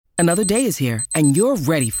Another day is here, and you're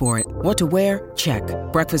ready for it. What to wear? Check.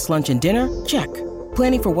 Breakfast, lunch, and dinner? Check.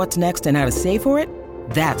 Planning for what's next and how to save for it?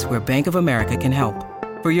 That's where Bank of America can help.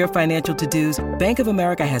 For your financial to-dos, Bank of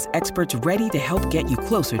America has experts ready to help get you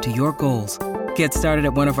closer to your goals. Get started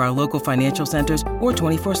at one of our local financial centers or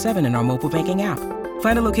 24/7 in our mobile banking app.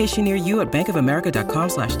 Find a location near you at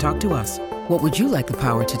bankofamerica.com/talktous. What would you like the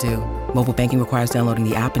power to do? Mobile banking requires downloading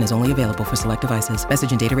the app and is only available for select devices.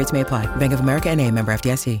 Message and data rates may apply. Bank of America N.A., member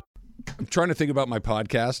FDIC. I'm trying to think about my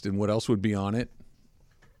podcast and what else would be on it.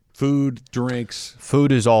 Food, drinks.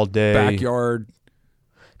 Food is all day. Backyard.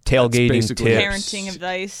 Tailgating tips. Parenting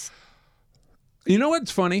advice. You know what's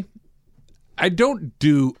funny? I don't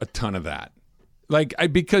do a ton of that.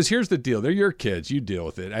 Because here's the deal. They're your kids. You deal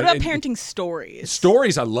with it. What about parenting stories?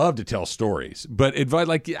 Stories, I love to tell stories. But advice,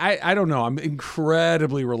 I don't know. I'm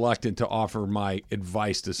incredibly reluctant to offer my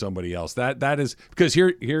advice to somebody else. That is, because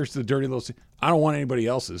here's the dirty little, I don't want anybody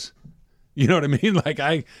else's. You know what I mean?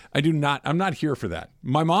 I'm not here for that.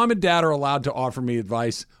 My mom and dad are allowed to offer me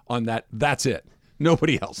advice on that. That's it.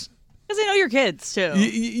 Nobody else. Because they know your kids, too.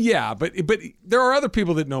 Yeah, but there are other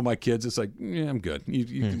people that know my kids. It's like, yeah, I'm good. You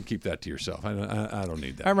can keep that to yourself. I don't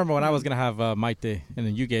need that. I remember when I was going to have Mike Day, and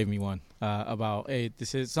then you gave me one about, hey,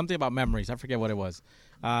 this is something about memories. I forget what it was.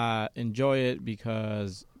 Enjoy it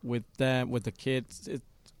because with the kids,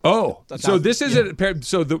 so this isn't.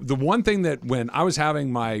 So the one thing that when I was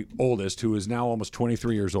having my oldest, who is now almost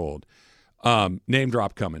 23 years old, name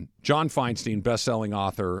drop coming, John Feinstein, best-selling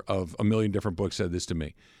author of a million different books, said this to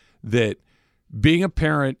me, that being a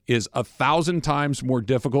parent is 1,000 times more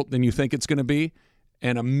difficult than you think it's going to be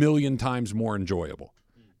and 1,000,000 times more enjoyable.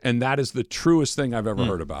 And that is the truest thing I've ever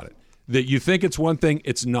heard about it. That you think it's one thing,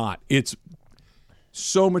 it's not. It's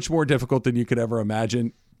so much more difficult than you could ever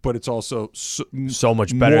imagine, but it's also so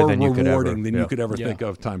much better than you could ever think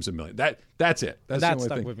of times 1,000,000. That's it. That's the only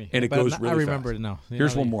stuck thing. with me. And it goes really fast. I remember it now.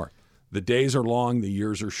 Here's one more. The days are long, the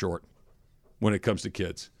years are short when it comes to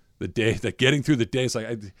kids. Getting through the day is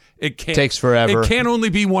it can't takes forever. It can't only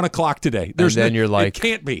be 1 o'clock today. You're like, it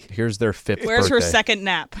can't be. Here's their 5th Where's birthday. her second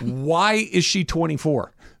nap? Why is she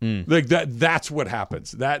 24? That's what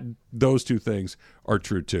happens. Those two things are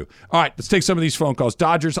true too. All right, let's take some of these phone calls.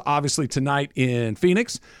 Dodgers obviously tonight in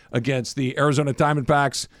Phoenix against the Arizona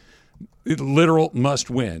Diamondbacks. Literal must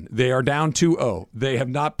win. They are down 2-0. They have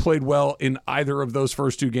not played well in either of those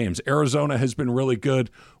first two games. Arizona has been really good.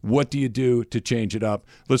 What do you do to change it up?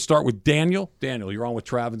 Let's start with Daniel. Daniel, you're on with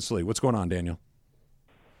Trav and Slee. What's going on, Daniel?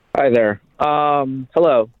 Hi there.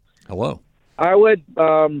 Hello. Hello. I would.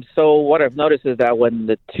 So what I've noticed is that when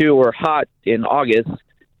the two were hot in August,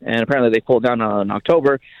 and apparently they pulled down in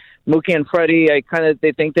October, Mookie and Freddie,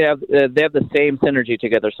 they think they have the same synergy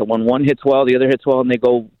together. So when one hits well, the other hits well, and they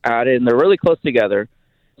go at it, and they're really close together.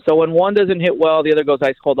 So when one doesn't hit well, the other goes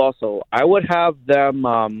ice cold also. I would have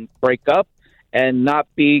them break up and not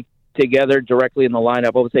be together directly in the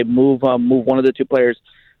lineup. I would say move one of the two players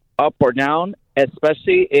up or down,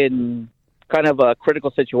 especially in kind of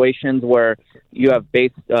critical situations where you have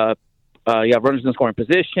you have runners in scoring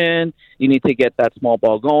position. You need to get that small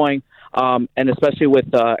ball going. And especially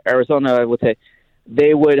with Arizona, I would say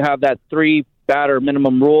they would have that 3-batter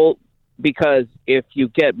minimum rule, because if you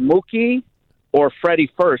get Mookie or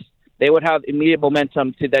Freddie first, they would have immediate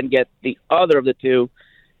momentum to then get the other of the two.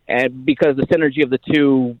 And because the synergy of the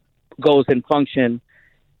two goes in function,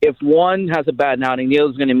 if one has a bad outing, the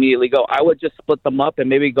other's going to immediately go. I would just split them up and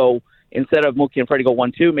maybe go, instead of Mookie and Freddie, go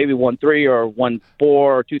 1-2, maybe 1-3 or 1-4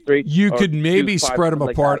 or 2-3. You could maybe spread them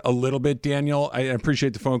apart like a little bit, Daniel. I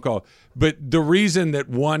appreciate the phone call. But the reason that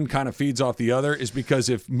one kind of feeds off the other is because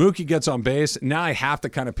if Mookie gets on base, now I have to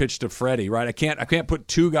kind of pitch to Freddie, right? I can't put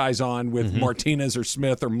two guys on with Martinez or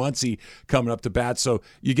Smith or Muncy coming up to bat. So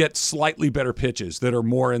you get slightly better pitches that are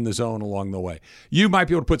more in the zone along the way. You might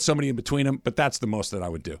be able to put somebody in between them, but that's the most that I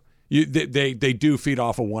would do. They do feed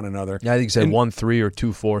off of one another. Yeah, I think you said 1-3 or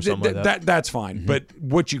 2-4, something like that. That's fine. But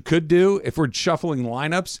what you could do, if we're shuffling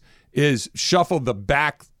lineups, is shuffle the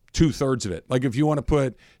back 2/3 of it. Like if you want to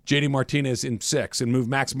put JD Martinez in 6 and move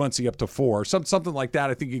Max Muncy up to 4, something like that,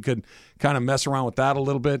 I think you could kind of mess around with that a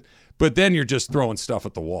little bit. But then you're just throwing stuff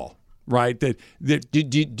at the wall, right? Do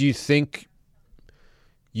you think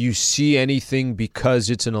you see anything because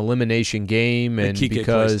it's an elimination game and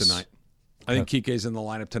because tonight? I think Kike's in the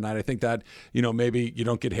lineup tonight. I think that, maybe you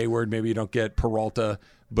don't get Hayward, maybe you don't get Peralta,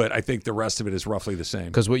 but I think the rest of it is roughly the same.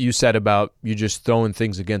 Because what you said about you just throwing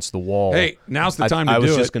things against the wall. Hey, now's the time to do it. I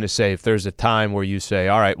was just going to say, if there's a time where you say,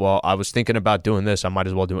 all right, well, I was thinking about doing this, I might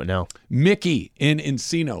as well do it now. Mickey in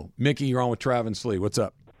Encino. Mickey, you're on with Travis Lee. What's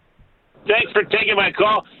up? Thanks for taking my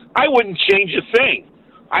call. I wouldn't change a thing.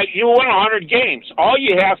 You won 100 games. All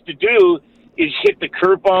you have to do is hit the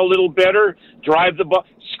curveball a little better, drive the ball,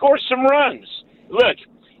 score some runs. Look,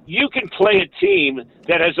 you can play a team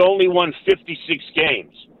that has only won 56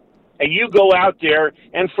 games, and you go out there,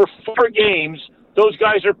 and for 4 games, those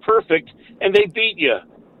guys are perfect, and they beat you.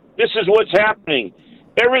 This is what's happening.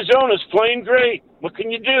 Arizona's playing great. What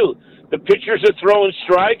can you do? The pitchers are throwing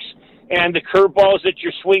strikes, and the curveballs that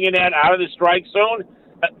you're swinging at out of the strike zone,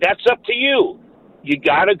 that's up to you. You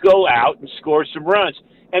got to go out and score some runs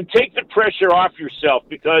and take the pressure off yourself,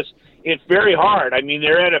 because it's very hard. I mean,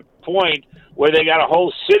 they're at a point where they got a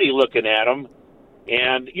whole city looking at them.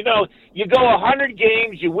 And, you go 100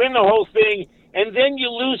 games, you win the whole thing, and then you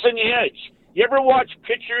lose an edge. You ever watch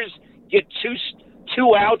pitchers get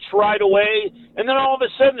two outs right away, and then all of a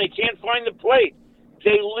sudden they can't find the plate?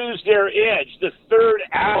 They lose their edge. The third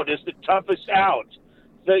out is the toughest out.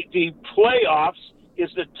 The playoffs is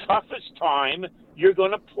the toughest time you're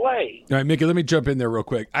going to play. All right, Mickey, let me jump in there real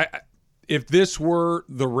quick. If this were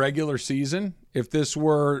the regular season, if this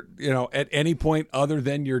were, at any point other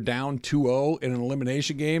than you're down 2-0 in an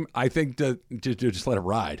elimination game, I think to just let it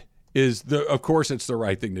ride of course, it's the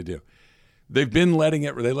right thing to do. They let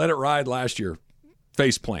it ride last year.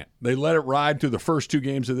 Faceplant. They let it ride through the first 2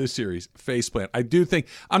 games of this series. Faceplant. I do think,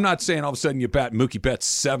 I'm not saying all of a sudden you bat Mookie Betts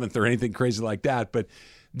 7th or anything crazy like that, but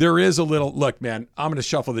there is a little, look, man, I'm going to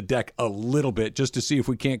shuffle the deck a little bit just to see if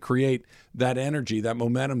we can't create that energy, that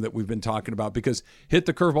momentum that we've been talking about, because hit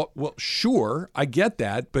the curveball. Well, sure, I get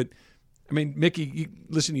that, but I mean, Mickey,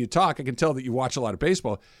 listen to you talk, I can tell that you watch a lot of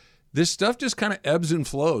baseball. This stuff just kind of ebbs and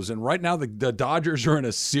flows, and right now the Dodgers are in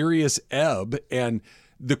a serious ebb, and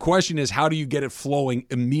the question is, how do you get it flowing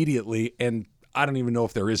immediately? And I don't even know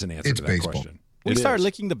if there is an answer to that baseball. question. We start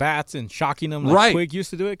licking the bats and shocking them like right. Quig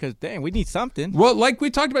used to do it, because, dang, we need something. Well, like we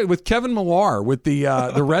talked about with Kevin Millar with the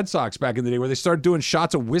Red Sox back in the day, where they started doing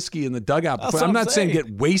shots of whiskey in the dugout. I'm not saying get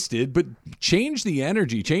wasted, but change the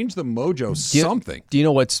energy, change the mojo, something. Do you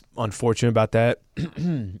know what's unfortunate about that?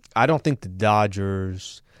 I don't think the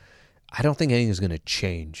Dodgers – I don't think anything's going to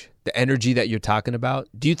change. The energy that you're talking about,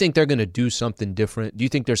 do you think they're going to do something different? Do you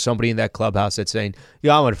think there's somebody in that clubhouse that's saying,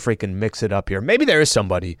 yeah, I'm going to freaking mix it up here? Maybe there is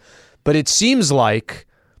somebody. But it seems like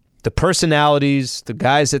the personalities, the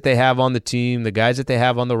guys that they have on the team, the guys that they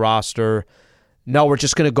have on the roster, no, we're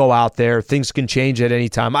just going to go out there. Things can change at any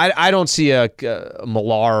time. I don't see a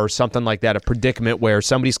Millar or something like that, a predicament where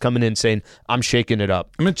somebody's coming in saying, I'm shaking it up.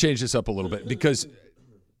 I'm going to change this up a little bit, because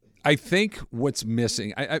I think what's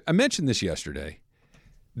missing, I mentioned this yesterday,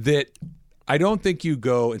 that I don't think you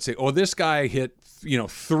go and say, oh, this guy hit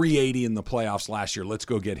 380 in the playoffs last year, let's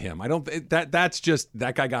go get him. I don't. That's just,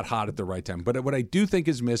 that guy got hot at the right time. But what I do think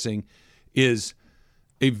is missing is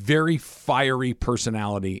a very fiery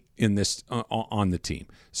personality in this on the team.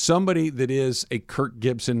 Somebody that is a Kirk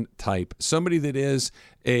Gibson type, somebody that is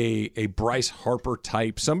a Bryce Harper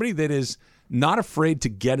type, somebody that is not afraid to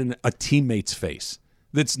get in a teammate's face,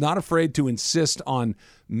 that's not afraid to insist on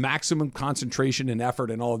maximum concentration and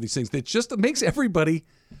effort and all of these things. That just makes everybody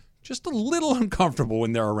just a little uncomfortable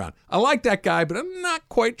when they're around. I like that guy, but I'm not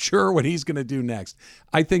quite sure what he's going to do next.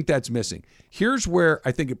 I think that's missing. Here's where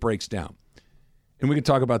I think it breaks down. And we can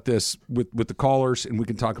talk about this with the callers, and we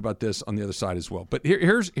can talk about this on the other side as well. But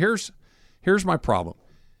here's my problem.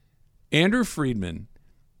 Andrew Friedman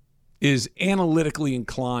is analytically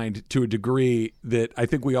inclined to a degree that I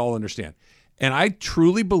think we all understand. And I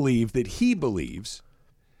truly believe that he believes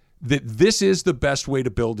that this is the best way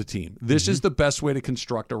to build a team. This is the best way to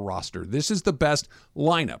construct a roster. This is the best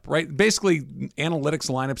lineup, right? Basically,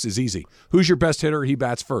 analytics lineups is easy. Who's your best hitter? He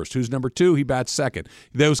bats first. Who's number 2? He bats second.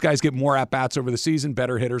 Those guys get more at-bats over the season.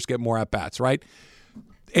 Better hitters get more at-bats, right?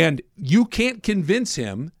 And you can't convince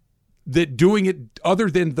him that doing it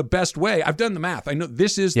other than the best way, I've done the math. I know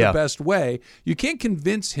this is the best way. You can't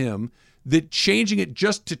convince him that changing it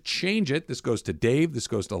just to change it, this goes to Dave, this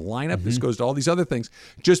goes to lineup, this goes to all these other things,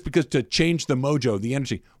 just because to change the mojo, the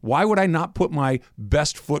energy. Why would I not put my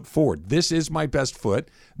best foot forward? This is my best foot.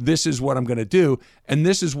 This is what I'm going to do. And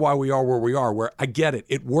this is why we are where we are, where I get it.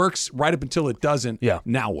 It works right up until it doesn't. Yeah.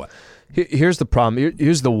 Now what? Here's the problem.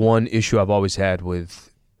 Here's the one issue I've always had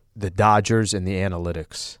with the Dodgers and the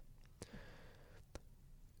analytics.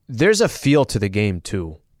 There's a feel to the game,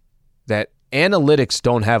 too, that analytics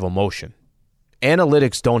don't have emotion.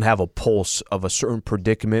 Analytics don't have a pulse of a certain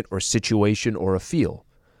predicament or situation or a feel.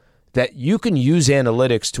 That you can use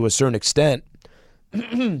analytics to a certain extent,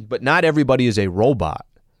 but not everybody is a robot.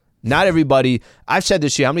 Not everybody. I've said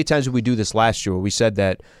this year, how many times did we do this last year where we said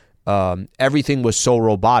that everything was so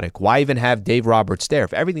robotic. Why even have Dave Roberts there?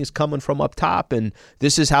 If everything's coming from up top and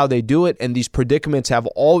this is how they do it, and these predicaments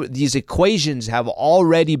these equations have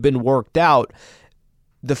already been worked out,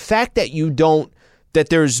 the fact that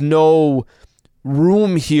there's no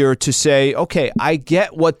room here to say, okay, I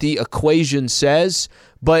get what the equation says,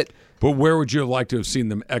 but where would you have liked to have seen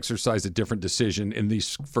them exercise a different decision in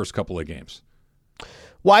these first couple of games?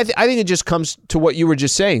 Well, I think it just comes to what you were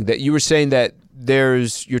just saying, that you were saying that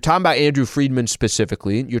you're talking about Andrew Friedman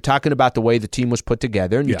specifically. You're talking about the way the team was put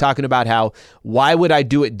together, and you're talking about how, why would I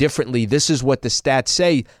do it differently? This is what the stats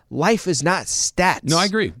say. Life is not stats. No, I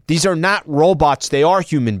agree. These are not robots. They are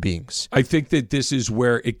human beings. I think that this is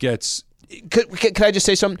where it gets... Can I just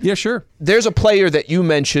say something? Yeah, sure. There's a player that you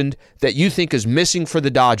mentioned that you think is missing for the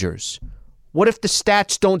Dodgers. What if the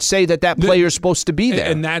stats don't say that player is supposed to be there?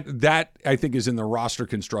 And that I think is in the roster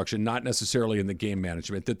construction, not necessarily in the game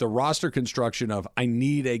management. That the roster construction of, I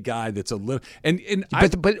need a guy that's a little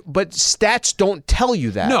but stats don't tell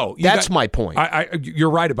you that. No, that's my point. You're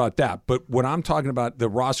right about that. But what I'm talking about, the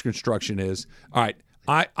roster construction is, all right,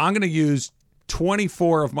 I'm going to use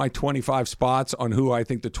 24 of my 25 spots on who I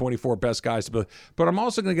think the 24 best guys, but I'm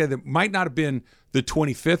also going to get that might not have been the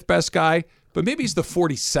 25th best guy, but maybe he's the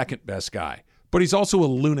 42nd best guy, but he's also a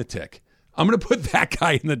lunatic. I'm going to put that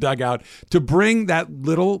guy in the dugout to bring that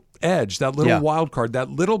little edge, that little wild card, that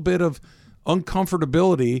little bit of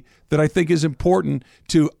uncomfortability that I think is important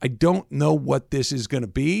to, I don't know what this is going to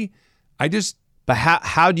be. But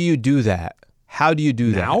how do you do that? How do you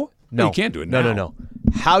do that? Now? No. You can't do it now. No.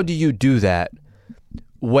 How do you do that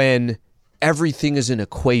when everything is an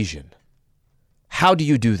equation? How do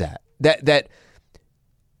you do that? That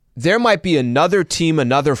there might be another team,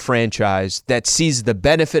 another franchise that sees the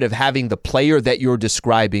benefit of having the player that you're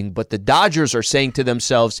describing, but the Dodgers are saying to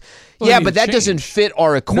themselves, but that doesn't fit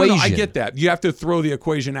our equation. No, I get that. You have to throw the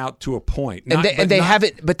equation out to a point. They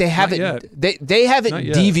haven't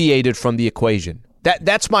deviated from the equation.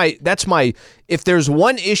 That's my if there's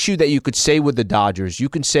one issue that you could say with the Dodgers, you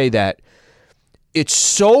can say that it's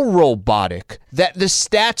so robotic that the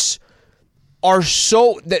stats are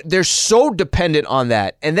they're so dependent on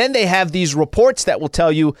that. And then they have these reports that will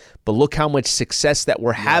tell you, but look how much success that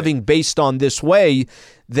we're having based on this way,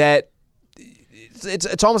 that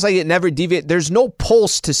it's almost like it never deviates. There's no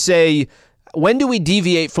pulse to say, when do we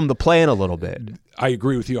deviate from the plan a little bit? I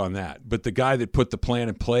agree with you on that. But the guy that put the plan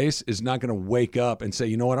in place is not going to wake up and say,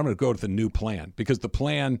 you know what, I'm going to go to the new plan, because the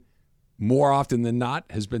plan more often than not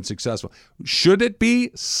has been successful. Should it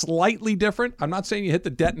be slightly different? I'm not saying you hit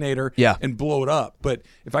the detonator and blow it up. But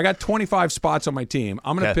if I got 25 spots on my team,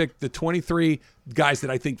 I'm going to pick the 23 guys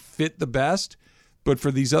that I think fit the best. But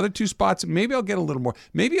for these other two spots, maybe I'll get a little more.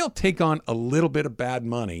 Maybe I'll take on a little bit of bad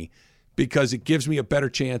money because it gives me a better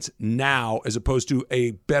chance now as opposed to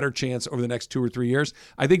a better chance over the next 2 or 3 years.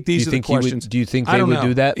 I think these are the questions. Do you think they would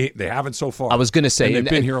do that? They haven't so far. I was going to say, and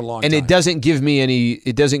they've been here a long time. And it doesn't give me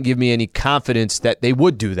any confidence that they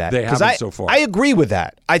would do that. They haven't so far. I agree with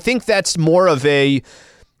that. I think that's more of a,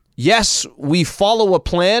 yes, we follow a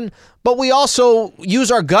plan, but we also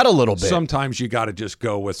use our gut a little bit. Sometimes you got to just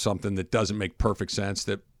go with something that doesn't make perfect sense,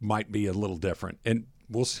 that might be a little different. And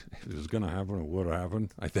we'll see if it's going to happen. It would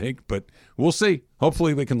happen, I think, but we'll see.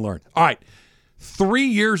 Hopefully we can learn. All right. 3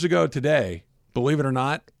 years ago today, believe it or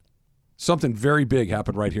not, something very big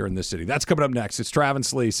happened right here in this city. That's coming up next. It's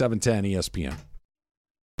Travis Lee, 710 ESPN.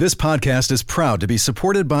 This podcast is proud to be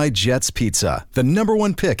supported by Jets Pizza, the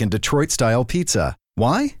 #1 pick in Detroit-style pizza.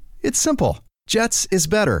 Why? It's simple. Jets is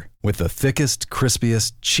better. With the thickest,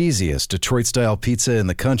 crispiest, cheesiest Detroit-style pizza in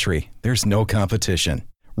the country, there's no competition.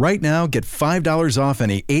 Right now, get $5 off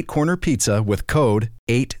any 8-corner pizza with code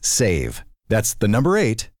 8SAVE. That's the number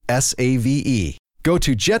 8, SAVE. Go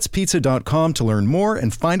to jetspizza.com to learn more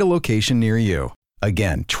and find a location near you.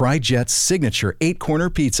 Again, try Jet's signature 8-corner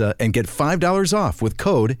pizza and get $5 off with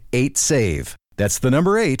code 8SAVE. That's the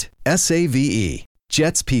number 8, SAVE.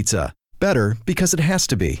 Jet's Pizza. Better because it has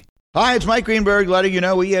to be. Hi, it's Mike Greenberg letting you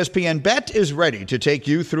know ESPN Bet is ready to take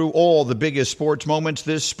you through all the biggest sports moments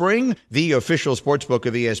this spring. The official sportsbook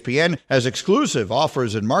of ESPN has exclusive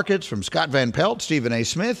offers and markets from Scott Van Pelt, Stephen A.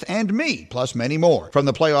 Smith, and me, plus many more. From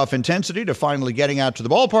the playoff intensity to finally getting out to the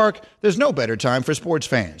ballpark, there's no better time for sports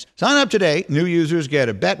fans. Sign up today. New users get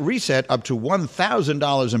a bet reset up to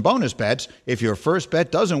 $1,000 in bonus bets if your first bet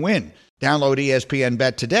doesn't win. Download ESPN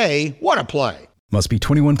Bet today. What a play. Must be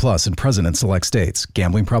 21 plus and present in select states.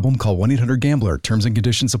 Gambling problem? Call 1-800-GAMBLER. Terms and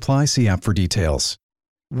conditions apply. See app for details.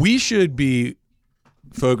 We should be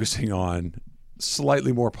focusing on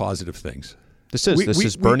slightly more positive things. This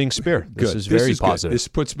is burning spear. This is very positive. This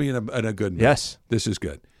puts me in a good mood. Yes. This is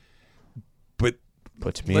good. But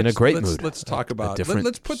Puts me in a great mood. Let's talk about. different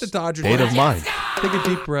Let's put the Dodgers. state of mind. Take a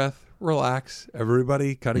deep breath. Relax.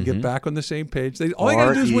 Everybody kind of get back on the same page. All they got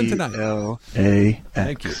to do is win tonight.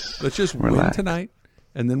 Thank you. Let's just win tonight,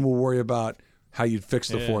 and then we'll worry about how you'd fix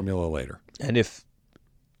the formula later. And if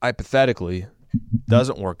hypothetically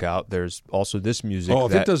doesn't work out, there's also this music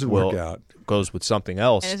if it doesn't work out, goes with something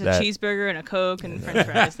else. And there's a cheeseburger and a Coke and French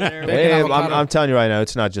fries that are. Hey, I'm telling you right now,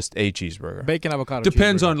 it's not just a cheeseburger. Bacon avocado.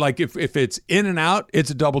 Depends on if it's In-N-Out, it's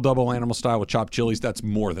a double animal style with chopped chilies. That's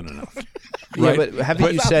more than enough. Right? Yeah, but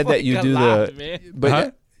haven't you said that you do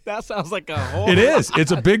But that sounds like a whole. It is.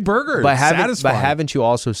 It's a big burger. But it's satisfying. haven't you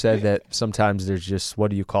also said that sometimes there's just, what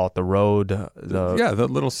do you call it, the road? The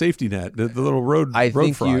little safety net, the little road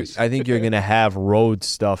fries. I think you're going to have road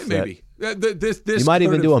stuff. Maybe. This you might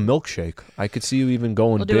even do a milkshake. I could see you even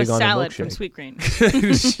going big on a milkshake. We'll do a salad from Sweet Green.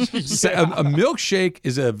 A milkshake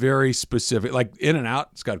is a very specific, like In-N-Out,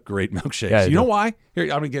 it's got great milkshakes. Yeah, you know why? Here, I'm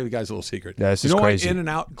going to give you guys a little secret. Yeah, this you is know crazy. why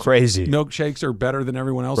In-N-Out crazy milkshakes are better than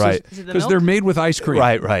everyone else's? Right. Because they're made with ice cream.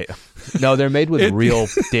 Right. No, they're made with real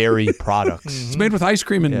dairy products. It's made with ice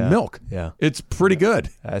cream and milk. Yeah. It's pretty good.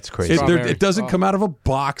 That's crazy. It doesn't come out of a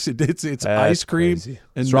box. It's ice cream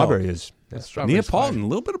and strawberry milk. is. Neapolitan, a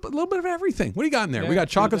little bit of everything. What do you got in there? We got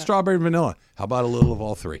chocolate, strawberry, vanilla. How about a little of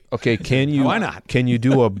all three? Okay, Why not? Can you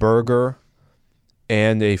do a burger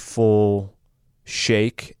and a full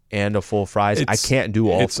shake and a full fries? I can't do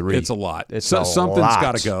all three. It's a lot. Something's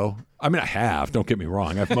got to go. I mean, I have. Don't get me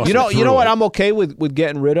wrong. I've you know what I'm okay with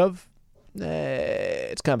getting rid of?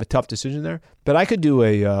 It's kind of a tough decision there, but I could do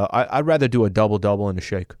I'd rather do a double and a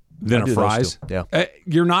shake. Than a fries? Yeah.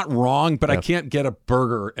 You're not wrong, but I can't get a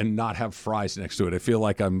burger and not have fries next to it. I feel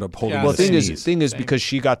like I'm upholding Well, the thing is because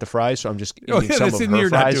she got the fries, so I'm just eating some of her you're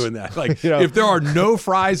fries. not doing that. Like, if there are no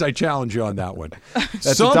fries, I challenge you on that one.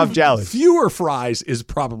 That's a tough challenge. Fewer fries is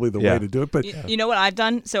probably the way to do it. But you know what I've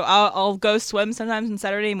done? So I'll go swim sometimes on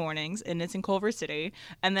Saturday mornings, and it's in Culver City,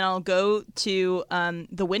 and then I'll go to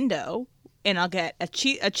the Window. And I'll get a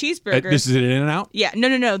cheeseburger. This is an In-N-Out? Yeah.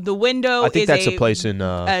 No. The Window I think is that's a place in...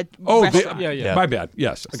 restaurant. My bad.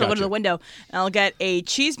 Yes. So I'll go to the Window, and I'll get a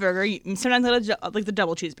cheeseburger. Sometimes I'll get like the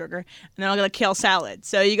double cheeseburger, and then I'll get a kale salad.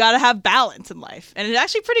 So you got to have balance in life. And it's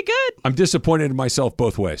actually pretty good. I'm disappointed in myself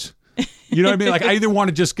both ways. You know what I mean? Like, I either want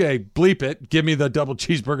to just bleep it, give me the double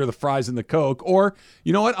cheeseburger, the fries, and the Coke, or,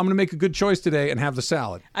 you know what? I'm going to make a good choice today and have the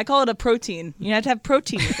salad. I call it a protein. You have to have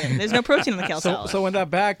protein with it. There's no protein in the kale salad. So when that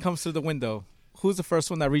bag comes through the window, who's the first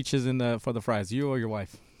one that reaches for the fries, you or your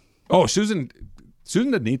wife? Oh, Susan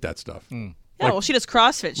doesn't eat that stuff. Yeah, well, she does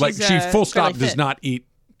CrossFit. She full stop does not eat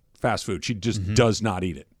fast food. She just does not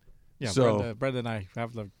eat it. Yeah, so Brenda and I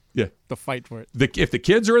have the fight for it. If the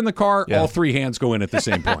kids are in the car, all three hands go in at the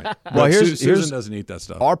same point. Well, Susan doesn't eat that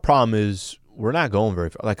stuff. Our problem is we're not going very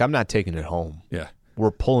far. Like, I'm not taking it home. Yeah.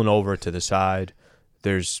 We're pulling over to the side.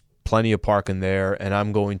 There's plenty of parking there, and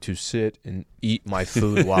I'm going to sit and eat my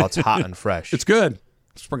food while it's hot and fresh. It's good.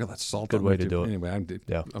 Sprinkle that salt. Good on way it to do it. Anyway, I'm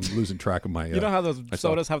losing track of my. You know how those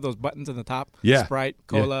sodas have those buttons in the top? Yeah. Sprite,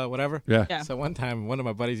 Cola, whatever. Yeah. So one time, one of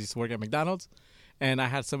my buddies used to work at McDonald's, and I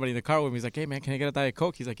had somebody in the car with me. He's like, "Hey man, can I get a Diet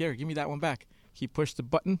Coke?" He's like, "Yeah, give me that one back." He pushed the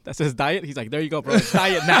button that says Diet. He's like, "There you go, bro. It's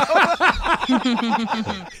Diet now."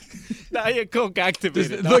 Diet Coke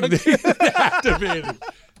activated. Look, activated.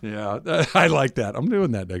 Yeah, I like that. I'm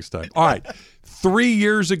doing that next time. All right. 3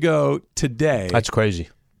 years ago today. That's crazy.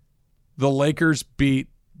 The Lakers beat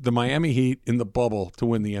the Miami Heat in the bubble to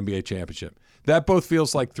win the NBA championship. That both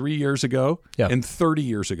feels like 3 years ago and 30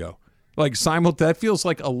 years ago. Like that feels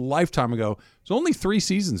like a lifetime ago. It was only 3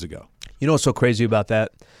 seasons ago. You know what's so crazy about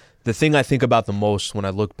that? The thing I think about the most when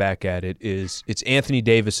I look back at it is it's Anthony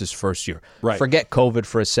Davis's first year. Right. Forget COVID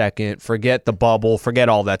for a second. Forget the bubble. Forget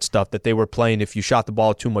all that stuff that they were playing. If you shot the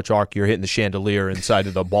ball too much arc, you're hitting the chandelier inside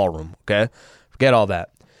of the ballroom. Okay? Forget all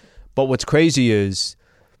that. But what's crazy is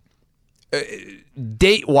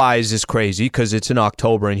date-wise is crazy because it's in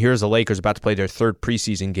October, and here's the Lakers about to play their third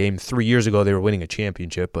preseason game. 3 years ago, they were winning a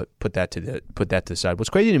championship, but put that to the side.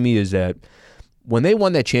 What's crazy to me is that when they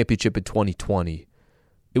won that championship in 2020,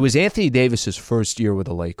 it was Anthony Davis's first year with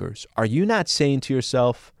the Lakers. Are you not saying to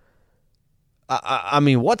yourself, I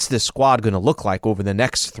mean, what's this squad going to look like over the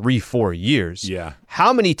next 3-4 years? Yeah.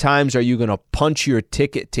 How many times are you going to punch your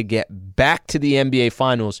ticket to get back to the NBA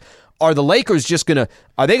Finals? Are the Lakers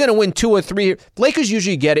are they going to win 2 or 3? Lakers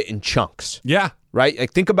usually get it in chunks. Yeah. Right?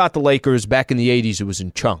 Like, think about the Lakers back in the 80s. It was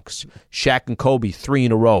in chunks. Shaq and Kobe, 3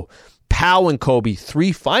 in a row. Powell and Kobe,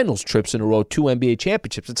 3 finals trips in a row, 2 NBA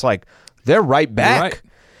championships. It's like they're right back. Right.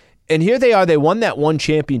 And here they are. They won that one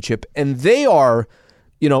championship, and they are,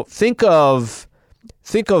 think of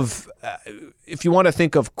if you want to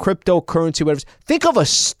think of cryptocurrency, whatever, think of a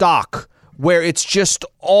stock where it's just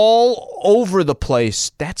all over the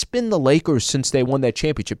place. That's been the Lakers since they won that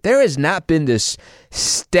championship. There has not been this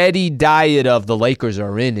steady diet of the Lakers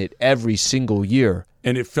are in it every single year.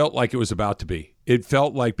 And it felt like it was about to be. It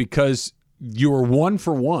felt like because you were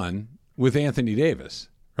 1-for-1 with Anthony Davis,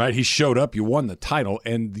 right? He showed up, you won the title,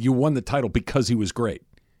 and you won the title because he was great.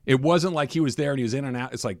 It wasn't like he was there and he was in and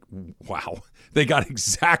out. It's like, wow, they got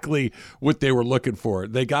exactly what they were looking for.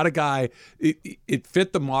 They got a guy, it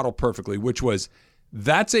fit the model perfectly, which was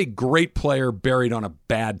that's a great player buried on a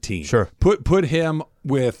bad team. Sure. Put him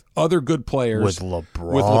with other good players. With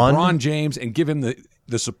LeBron. With LeBron James and give him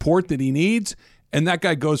the support that he needs. And that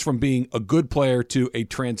guy goes from being a good player to a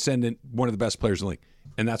transcendent, one of the best players in the league.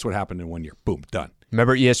 And that's what happened in 1 year. Boom, done.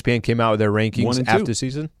 Remember ESPN came out with their rankings 1 and 2 after the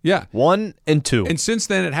season? Yeah. 1 and 2. And since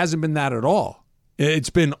then, it hasn't been that at all. It's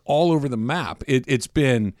been all over the map. It's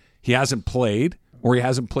been he hasn't played, or he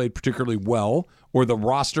hasn't played particularly well, or the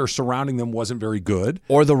roster surrounding them wasn't very good.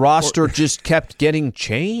 Or the roster just kept getting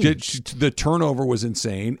changed. The turnover was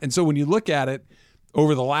insane. And so when you look at it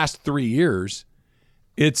over the last 3 years,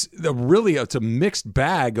 it's a mixed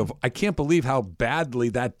bag of I can't believe how badly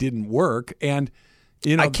that didn't work. And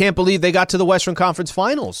I can't believe they got to the Western Conference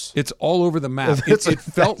Finals. It's all over the map. It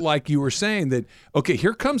felt like you were saying that, okay,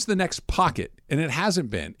 here comes the next pocket, and it hasn't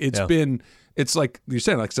been. It's like you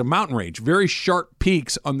said, like it's a mountain range, very sharp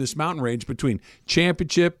peaks on this mountain range between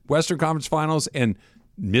championship, Western Conference Finals, and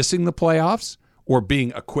missing the playoffs or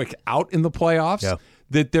being a quick out in the playoffs. Yeah.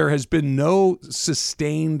 That there has been no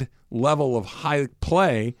sustained level of high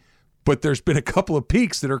play, but there's been a couple of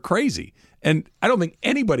peaks that are crazy. And I don't think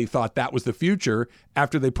anybody thought that was the future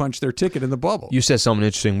after they punched their ticket in the bubble. You said something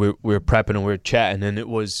interesting. We were prepping and we were chatting, and it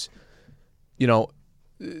was,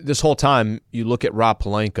 this whole time you look at Rob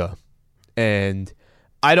Pelinka, and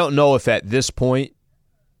I don't know if at this point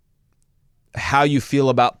how you feel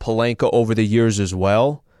about Pelinka over the years as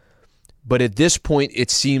well, but at this point it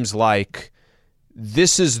seems like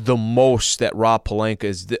this is the most that Rob Pelinka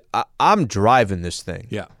is. I'm driving this thing.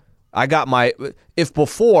 Yeah. I got if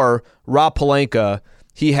before Rob Pelinka,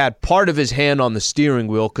 he had part of his hand on the steering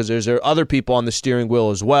wheel because there's other people on the steering wheel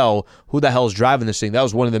as well. Who the hell is driving this thing? That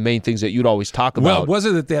was one of the main things that you'd always talk about. Well, it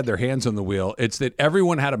wasn't that they had their hands on the wheel. It's that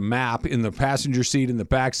everyone had a map in the passenger seat, in the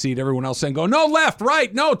back seat, everyone else saying, go, no, left,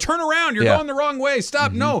 right, no, turn around. You're going the wrong way.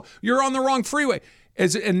 Stop. Mm-hmm. No, you're on the wrong freeway.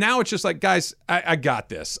 And now it's just like, guys, I got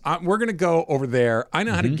this. We're going to go over there. I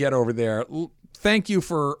know how to get over there. Thank you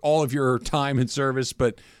for all of your time and service,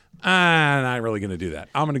 but I'm not really going to do that.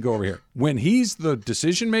 I'm going to go over here. When he's the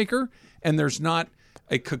decision maker and there's not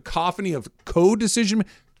a cacophony of co-decision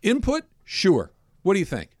input, sure. What do you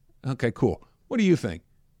think? Okay, cool. What do you think?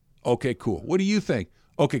 Okay, cool. What do you think?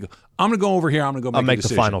 Okay, cool. I'm going to go over here. I'm going to go make a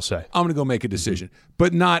decision. The final say. I'm going to go make a decision.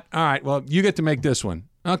 But not, all right, well, you get to make this one.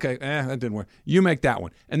 Okay, that didn't work. You make that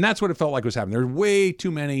one. And that's what it felt like was happening. There were way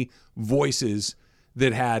too many voices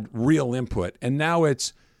that had real input. And now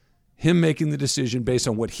it's him making the decision based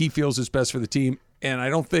on what he feels is best for the team. And I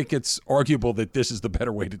don't think it's arguable that this is the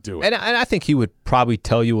better way to do it. And I think he would probably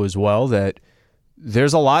tell you as well that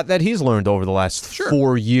there's a lot that he's learned over the last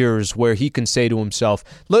 4 years where he can say to himself,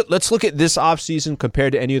 let's look at this offseason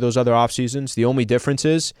compared to any of those other offseasons. The only difference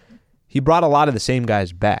is he brought a lot of the same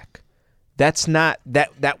guys back. That's not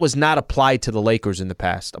that was not applied to the Lakers in the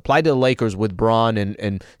past. Applied to the Lakers with Bron,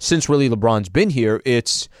 and since really LeBron's been here,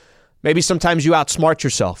 it's maybe sometimes you outsmart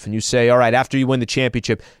yourself and you say, all right, after you win the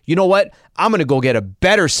championship, you know what? I'm going to go get a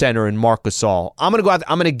better center in Marc Gasol. I'm going to go out.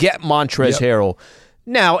 I'm going to get Montrezl Harrell.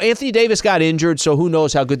 Now, Anthony Davis got injured, so who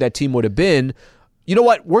knows how good that team would have been. You know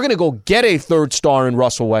what? We're going to go get a third star in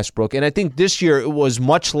Russell Westbrook. And I think this year it was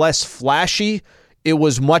much less flashy. It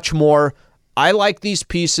was much more, I like these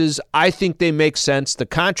pieces. I think they make sense. The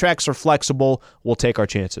contracts are flexible. We'll take our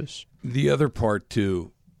chances. The other part,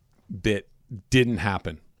 too, that didn't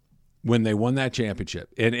happen when they won that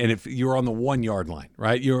championship, and if you're on the 1 yard line,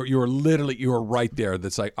 right, you're literally right there.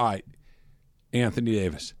 That's like, all right, Anthony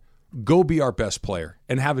Davis, go be our best player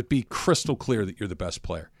and have it be crystal clear that you're the best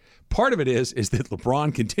player. Part of it is that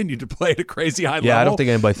LeBron continued to play at a crazy high level. Yeah, I don't think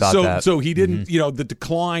anybody thought that. So he didn't, the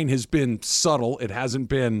decline has been subtle. It hasn't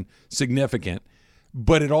been significant.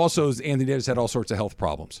 But it also is Anthony Davis had all sorts of health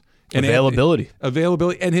problems. And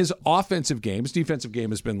availability. And his offensive game, his defensive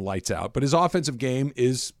game has been lights out, but his offensive game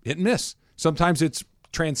is hit and miss. Sometimes it's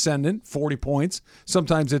transcendent, 40 points.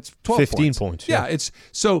 Sometimes it's 12 15 points. Yeah, it's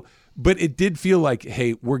so, but it did feel like,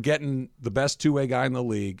 hey, we're getting the best two-way guy in the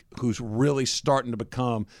league who's really starting to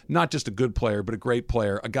become not just a good player, but a great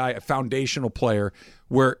player, a foundational player,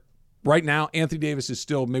 where right now Anthony Davis is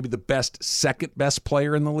still maybe the second best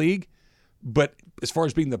player in the league. But as far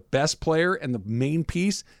as being the best player and the main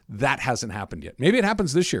piece, that hasn't happened yet. Maybe it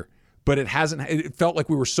happens this year, but it hasn't. It felt like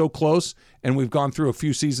we were so close, and we've gone through a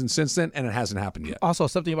few seasons since then, and it hasn't happened yet. Also,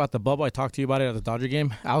 something about the bubble. I talked to you about it at the Dodger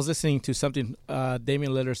game. I was listening to something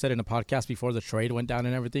Damian Lillard said in a podcast before the trade went down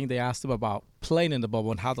and everything. They asked him about playing in the bubble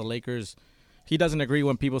and how the Lakers. He doesn't agree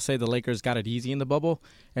when people say the Lakers got it easy in the bubble,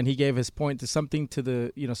 and he gave his point to something to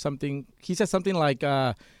the something. He said something like.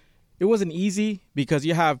 It wasn't easy because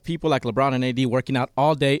you have people like LeBron and AD working out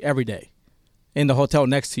all day, every day in the hotel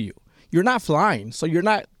next to you. You're not flying. So you're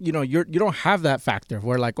not, you don't have that factor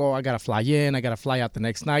where like, oh, I got to fly in, I got to fly out the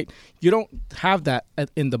next night. You don't have that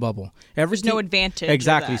in the bubble. There's no advantage.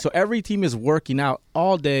 Exactly. So every team is working out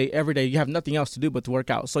all day, every day. You have nothing else to do but to work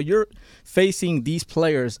out. So you're facing these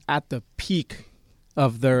players at the peak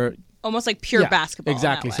of their almost like pure basketball.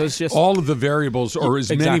 Exactly. So it's just all of the variables, or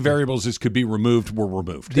as many variables as could be removed, were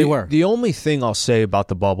removed. They were. The only thing I'll say about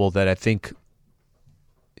the bubble that I think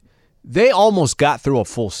they almost got through a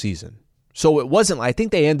full season. So it wasn't. I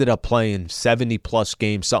think they ended up playing 70-plus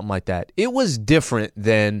games, something like that. It was different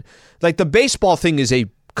than like the baseball thing is a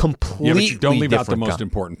completely but you don't leave out the different most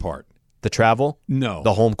important part. The travel? No.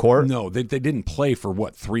 The home court? No. They didn't play for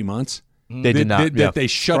 3 months. They did not. They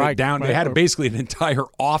shut it down. They had basically an entire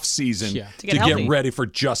off season to get ready for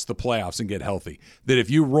just the playoffs and get healthy. That if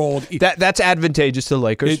you rolled, that's advantageous to the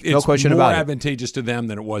Lakers. No question about it. It's more advantageous to them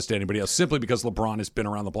than it was to anybody else, simply because LeBron has been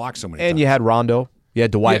around the block so many times. And you had Rondo. You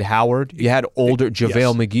had Dwight Howard. You had older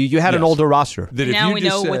JaVale McGee. You had an older roster. Now we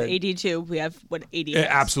know with AD too. We have what AD is.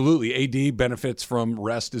 Absolutely. AD benefits from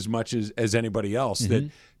rest as much as anybody else. That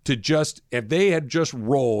if they had just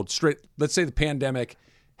rolled straight, let's say the pandemic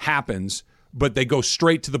happens, but they go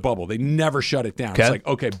straight to the bubble. They never shut it down. Okay. It's like,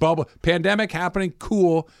 okay, bubble, pandemic happening,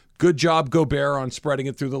 cool. Good job, Gobert, on spreading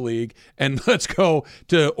it through the league. And let's go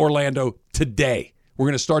to Orlando today. We're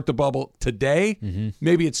going to start the bubble today.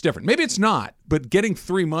 Maybe it's different. Maybe it's not. But getting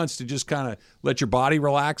 3 months to just kind of let your body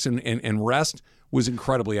relax and rest was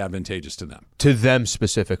incredibly advantageous to them. To them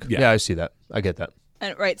specific. Yeah, I see that. I get that.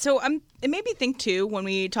 Right. So it made me think, too, when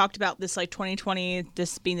we talked about this, 2020,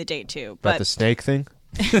 this being the date, too. About the snake thing?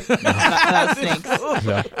 About snakes.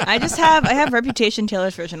 No. I have Reputation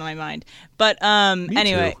Taylor's version in my mind. But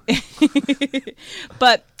anyway.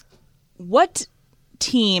 But what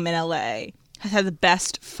team in LA has had the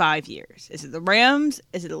best 5 years? Is it the Rams?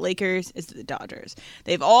 Is it the Lakers? Is it the Dodgers?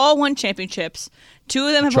 They've all won championships. 2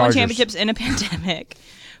 of them have won championships in a pandemic.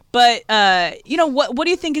 But, what do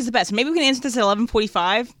you think is the best? Maybe we can answer this at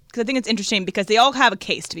 11:45, because I think it's interesting because they all have a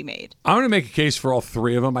case to be made. I'm going to make a case for all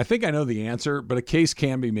 3 of them. I think I know the answer, but a case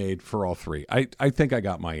can be made for all 3. I think I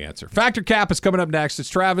got my answer. Factor Cap is coming up next. It's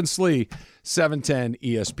Travis Lee, 710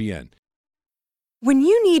 ESPN. When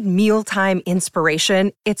you need mealtime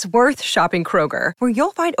inspiration, it's worth shopping Kroger, where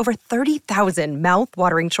you'll find over 30,000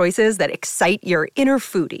 mouth-watering choices that excite your inner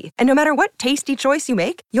foodie. And no matter what tasty choice you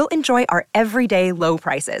make, you'll enjoy our everyday low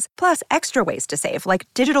prices, plus extra ways to save, like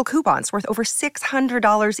digital coupons worth over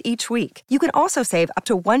 $600 each week. You can also save up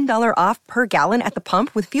to $1 off per gallon at the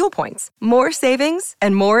pump with fuel points. More savings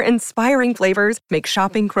and more inspiring flavors make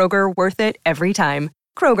shopping Kroger worth it every time.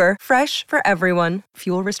 Kroger, fresh for everyone.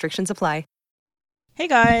 Fuel restrictions apply. Hey,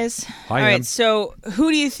 guys. Hi, all right, so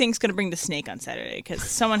who do you think's going to bring the snake on Saturday? Because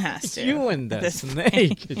someone has to. You and the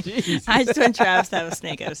snake. I just want Travis to have a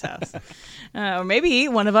snake at his house. Or maybe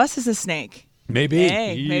one of us is a snake. Maybe.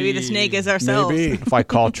 Hey, maybe the snake is ourselves. Maybe. If I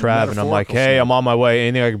call Trav and I'm like, hey, I'm on my way.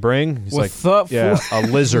 Anything I can bring? He's What's like, up, yeah, a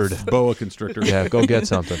lizard. Boa constrictor. Yeah, go get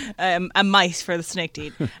something. A mice for the snake to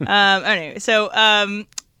eat. Anyway, so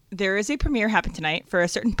there is a premiere happening tonight for a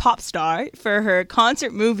certain pop star for her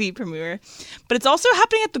concert movie premiere, but it's also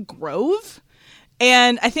happening at the Grove.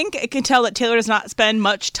 And I think I can tell that Taylor does not spend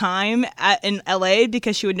much time in LA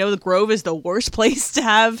because she would know the Grove is the worst place to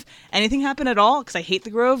have anything happen at all, because I hate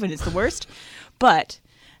the Grove and it's the worst. But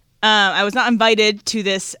I was not invited to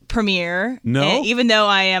this premiere. No? Even though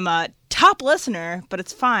I am a top listener, but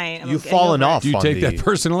it's fine. You've fallen off. Do you take that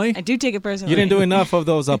personally? I do take it personally. You didn't do enough of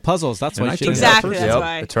those puzzles. That's why. Exactly. That's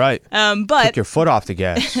why. That's right. But took your foot off the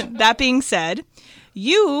gas. That being said,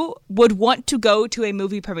 you would want to go to a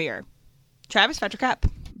movie premiere. Travis, Factor Cap.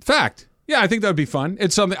 Fact. Yeah, I think that would be fun.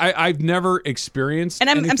 It's something I've never experienced. And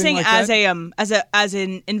I'm saying like as that. as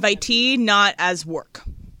an invitee, not as work.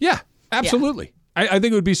 Yeah, absolutely. Yeah. I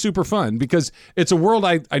think it would be super fun because it's a world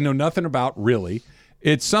I know nothing about, really.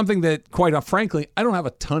 It's something that, quite frankly, I don't have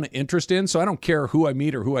a ton of interest in, so I don't care who I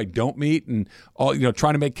meet or who I don't meet, and all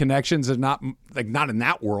trying to make connections is not in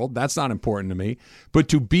that world. That's not important to me. But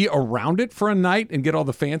to be around it for a night and get all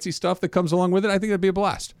the fancy stuff that comes along with it, I think that'd be a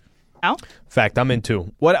blast. Al? Fact, I'm in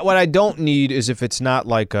too. What I don't need is if it's not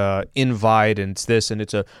like a invite and it's this and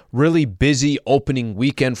it's a really busy opening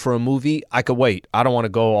weekend for a movie, I could wait. I don't want to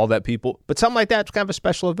go all that people. But something like that, it's kind of a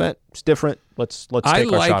special event. It's different. Let's take our shot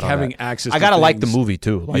on that. I like having access to I gotta things. like the movie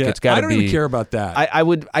too. Like it's gotta be. I don't even care about that.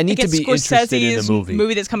 I need to be interested in the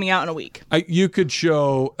movie That's coming out in a week. You could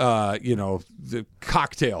show the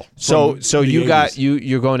Cocktail. So you 80s. got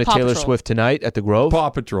you're going to Paw Taylor Patrol. Swift tonight at the Grove? Paw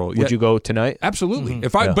Patrol. Would you go tonight? Absolutely.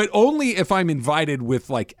 But only if I'm invited with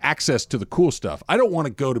like access to the cool stuff. I don't want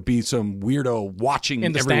to go to be some weirdo watching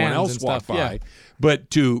In the everyone stands else and walk stuff, by. yeah. But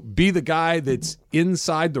to be the guy that's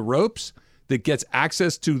inside the ropes that gets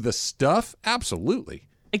access to the stuff, absolutely.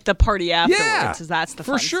 Like the party afterwards. Yeah, That's the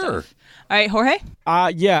for fun sure. stuff. All right, Jorge?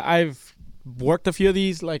 Yeah, I've worked a few of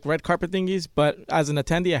these like red carpet thingies, but as an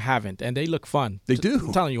attendee, I haven't, and they look fun. They do.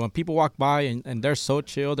 I'm telling you, when people walk by and they're so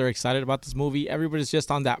chill, they're excited about this movie, everybody's just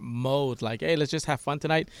on that mode, like, hey, let's just have fun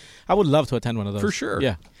tonight. I would love to attend one of those. For sure.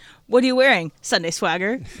 Yeah. What are you wearing? Sunday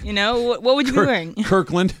swagger. You know, what would you be wearing?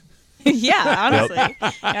 Kirkland. Yeah, honestly.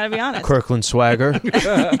 Gotta be honest. Kirkland swagger.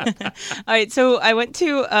 All right, so I went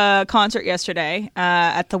to a concert yesterday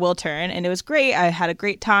at the Wiltern, and it was great. I had a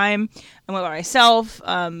great time. I went by myself,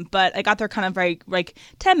 but I got there kind of like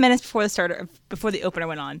 10 minutes before the opener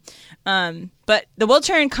went on. But the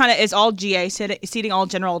Wiltern kind of is all GA seating, all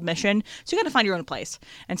general admission, so you got to find your own place.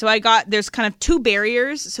 And so there's kind of two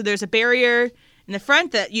barriers. So there's a barrier in the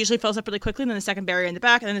front that usually fills up really quickly, and then the second barrier in the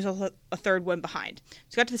back, and then there's also a third one behind.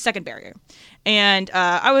 So I got to the second barrier, and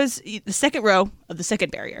I was the second row of the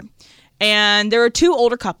second barrier, and there were two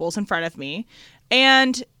older couples in front of me,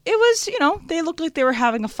 and it was, they looked like they were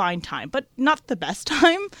having a fine time, but not the best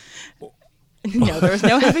time. No, there was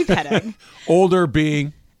no heavy petting. Older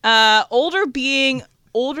being older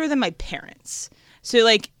than my parents, so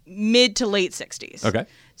like mid to late 60s. Okay.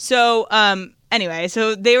 So anyway,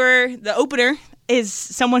 so the opener is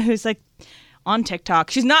someone who's like on TikTok.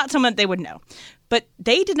 She's not someone that they would know. But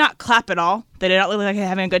they did not clap at all. They did not look like they were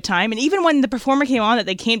having a good time. And even when the performer came on that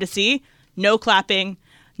they came to see, no clapping,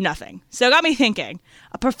 nothing. So it got me thinking,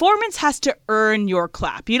 a performance has to earn your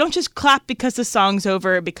clap. You don't just clap because the song's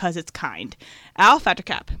over, because it's kind. Al, fact or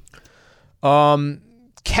cap?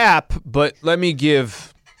 Cap, but let me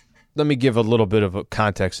give a little bit of a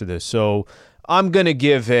context to this. So I'm going to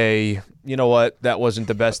give you know what, that wasn't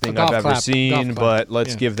the best thing I've ever seen, but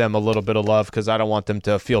let's give them a little bit of love because I don't want them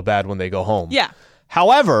to feel bad when they go home. Yeah.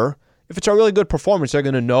 However, if it's a really good performance, they're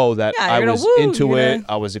going to know that I was into it,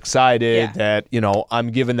 I was excited, that,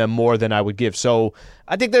 I'm giving them more than I would give. So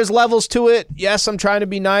I think there's levels to it. Yes, I'm trying to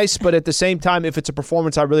be nice, but at the same time, if it's a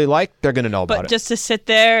performance I really like, they're going to know about it. But just to sit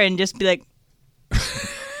there and just be like,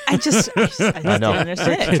 I just don't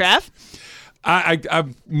understand it. Trav?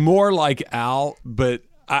 I'm more like Al, but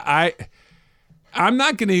I'm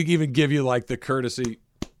not going to even give you like the courtesy.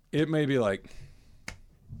 It may be like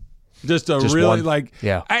just really one. like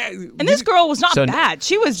yeah. And this girl was not bad.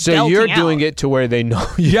 She was. So you're doing it to where they know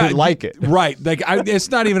you like it, right? Like it's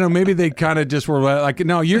not even. Maybe they kind of just were like,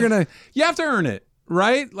 no, you have to earn it.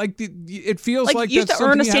 Right? Like, it feels like you have that's to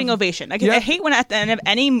earn a something standing ovation. I hate when at the end of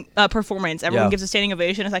any performance, everyone gives a standing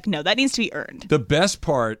ovation. It's like, no, that needs to be earned. The best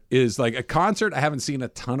part is, like, a concert, I haven't seen a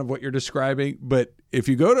ton of what you're describing, but if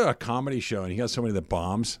you go to a comedy show and you got somebody that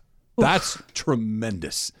bombs, that's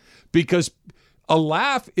tremendous. Because a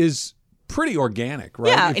laugh is pretty organic,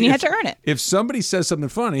 right? Yeah, and you have to earn it. If somebody says something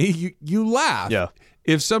funny, you laugh. Yeah.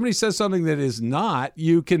 If somebody says something that is not,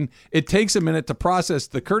 it takes a minute to process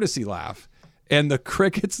the courtesy laugh. And the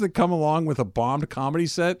crickets that come along with a bombed comedy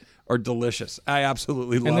set are delicious. I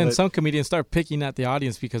absolutely love it. And then some comedians start picking at the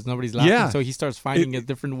audience because nobody's laughing, so he starts finding a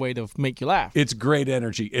different way to make you laugh. It's great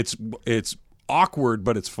energy. It's awkward,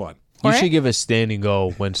 but it's fun. You should give a standing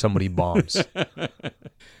go when somebody bombs.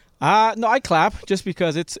 No, I clap just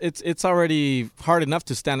because it's already hard enough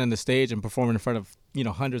to stand on the stage and perform in front of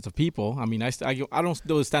hundreds of people. I mean, I don't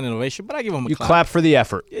do a standing ovation, but I give them a clap. You clap for the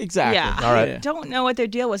effort. Exactly. Yeah. All right. I don't know what their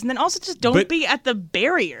deal was, and then also just don't be at the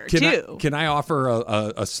barrier too. Can I offer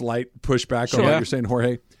a slight pushback on what you're saying,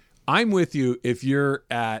 Jorge? I'm with you if you're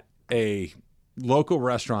at a local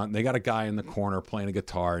restaurant and they got a guy in the corner playing a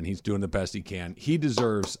guitar and he's doing the best he can. He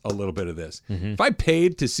deserves a little bit of this. Mm-hmm. If I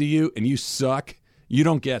paid to see you and you suck, you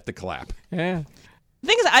don't get the clap. Yeah. The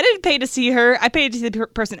thing is, I didn't pay to see her. I paid to see the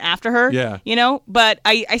person after her. Yeah. But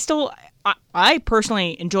I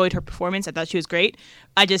personally enjoyed her performance. I thought she was great.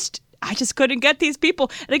 I just couldn't get these people.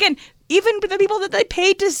 And again, even the people that they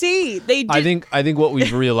paid to see, they did. I think what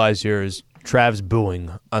we've realized here is Trav's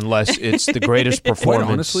booing unless it's the greatest performance.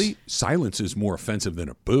 Quite honestly, silence is more offensive than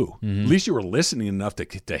a boo. At least you were listening enough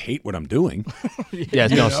to hate what I'm doing. Yeah,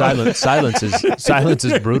 no, silence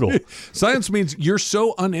is brutal. Silence means you're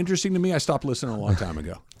so uninteresting to me, I stopped listening a long time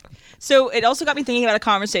ago. So it also got me thinking about a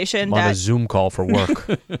conversation I'm on a Zoom call for work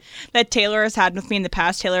that Taylor has had with me in the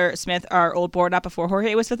past. Taylor Smith, our old board up before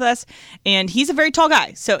Jorge was with us, and he's a very tall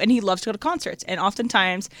guy. And he loves to go to concerts, and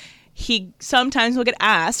oftentimes he sometimes will get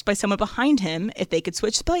asked by someone behind him if they could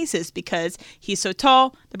switch places because he's so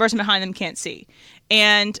tall, the person behind them can't see.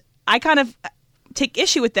 And I kind of take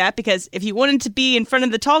issue with that because if you wanted to be in front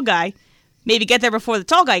of the tall guy, maybe get there before the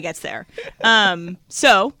tall guy gets there.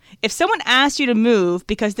 So if someone asked you to move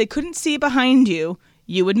because they couldn't see behind you,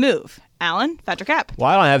 you would move. Alan, fact or cap? Well,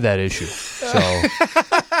 I don't have that issue. So,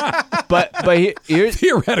 but here's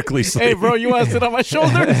theoretically, hey, bro, you want to sit on my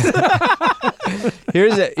shoulders?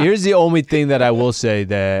 here's the only thing that I will say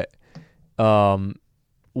that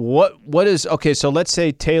what is okay. So let's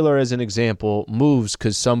say Taylor, as an example, moves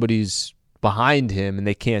because somebody's behind him and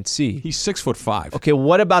they can't see. He's 6'5". Okay,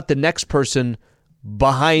 what about the next person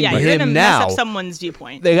behind him now? You're gonna mess up someone's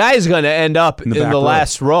viewpoint. The guy's going to end up in the row.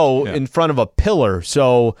 last row in front of a pillar.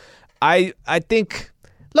 So I think,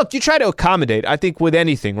 look, you try to accommodate. I think with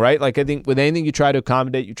anything, right? Like I think with anything you try to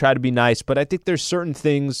accommodate, you try to be nice. But I think there's certain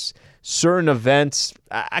things, certain events,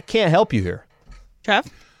 I can't help you here. Trev?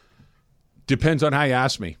 Depends on how you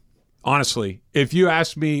ask me. Honestly, if you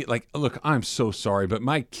ask me, like, look, I'm so sorry, but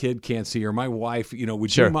my kid can't see or my wife,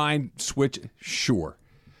 would you mind switch? Sure.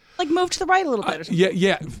 Like move to the right a little bit or something.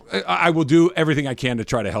 Yeah. I will do everything I can to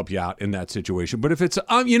try to help you out in that situation. But if it's,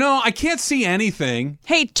 I can't see anything.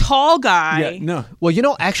 Hey, tall guy. Yeah, no.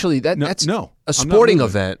 Well, actually, that's no. a sporting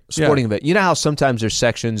event. Event. You know how sometimes there's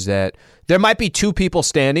sections that there might be two people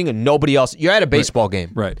standing and nobody else. You're at a baseball game.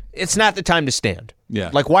 Right. It's not the time to stand. Yeah.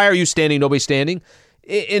 Like, why are you standing? Nobody's standing.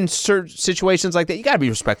 In certain situations like that, you got to be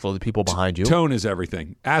respectful of the people behind you. Tone is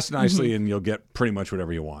everything. Ask nicely and you'll get pretty much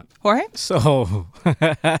whatever you want. Jorge? So,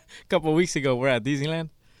 a couple of weeks ago, we're at Disneyland,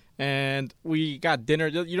 and we got dinner.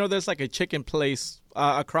 There's like a chicken place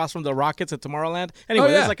across from the Rockets at Tomorrowland. Anyway,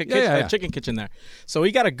 there's like a chicken kitchen there. So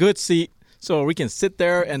we got a good seat so we can sit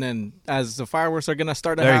there, and then as the fireworks are going to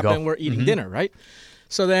start to happen, we're eating dinner, right?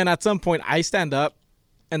 So then at some point, I stand up,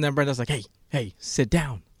 and then Brenda's like, hey, sit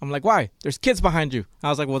down. I'm like, why? There's kids behind you. I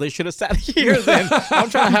was like, well, they should have sat here then. I'm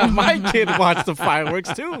trying to have my kid watch the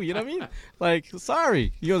fireworks too. You know what I mean? Like,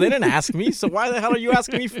 sorry. They didn't ask me, so why the hell are you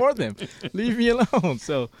asking me for them? Leave me alone.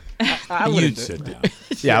 So I You'd sit down.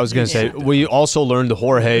 Yeah, I was going to say, we also learned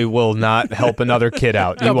Jorge will not help another kid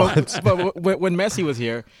out. But when Messi was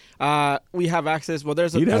here, we have access. Well,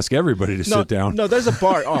 He'd ask everybody to sit down. No, there's a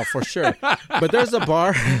bar. Oh, for sure. But there's a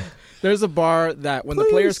bar. There's a bar that when the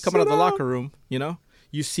players come out of the locker room,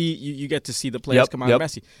 you see, you get to see the players come out of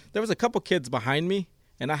Messi. There was a couple kids behind me,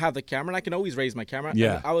 and I have the camera, and I can always raise my camera.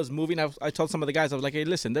 Yeah. And I was moving. I told some of the guys, I was like, hey,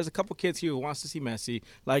 listen, there's a couple kids here who wants to see Messi.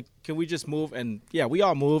 Like, can we just move? And, yeah, we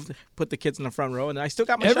all moved, put the kids in the front row, and I still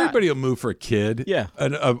got my shot. Everybody will move for a kid. Yeah.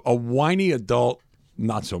 A whiny adult,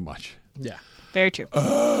 not so much. Yeah. Very true.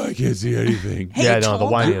 I can't see anything. Hey, the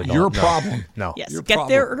whiny adult. Your problem. No. Yes, Your get problem.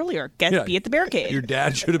 there earlier. Be at the barricade. Your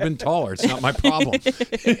dad should have been taller. It's not my problem.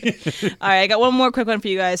 All right, I got one more quick one for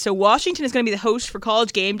you guys. So Washington is going to be the host for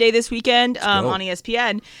College Game Day this weekend on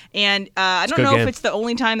ESPN. And I don't know if it's the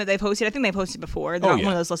only time that they've hosted. I think they've hosted before. They're not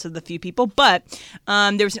one of those lists of the few people. But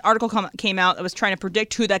there was an article came out that was trying to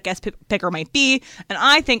predict who that guest picker might be. And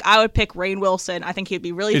I think I would pick Rainn Wilson. I think he'd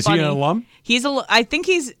be really funny. Is he an alum?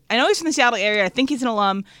 I know he's from the Seattle area. I think he's an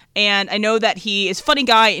alum. And I know that he is a funny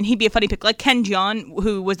guy, and he'd be a funny pick, like Ken Jeong,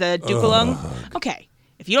 who was a Duke alum. Okay,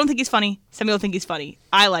 if you don't think he's funny, some people think he's funny.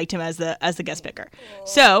 I liked him as the guest picker.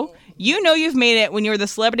 So you've made it when you're the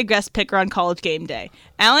celebrity guest picker on College Game Day.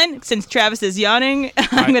 Alan, since Travis is yawning,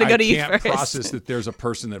 I'm going to go to you first. I can't process that there's a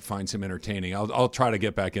person that finds him entertaining. I'll try to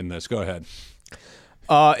get back in this. Go ahead.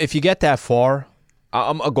 If you get that far,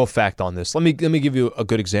 I'll go fact on this. Let me give you a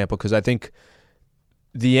good example because I think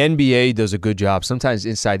the NBA does a good job. Sometimes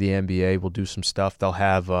inside the NBA, we'll do some stuff. They'll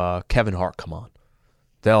have Kevin Hart come on.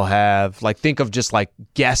 They'll have, think of just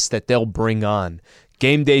guests that they'll bring on.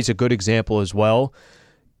 Game Day's a good example as well.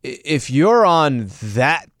 If you're on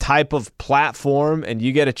that type of platform and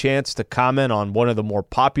you get a chance to comment on one of the more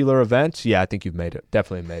popular events, I think you've made it.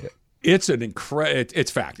 Definitely made it.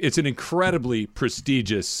 It's fact. It's an incredibly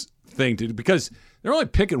prestigious thing to do because they're only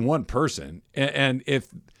picking one person. And if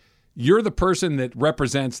you're the person that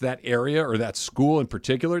represents that area or that school in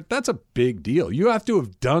particular, that's a big deal. You have to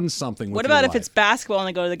have done something with What about your if life. it's basketball and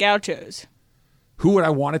they go to the Gauchos? Who would I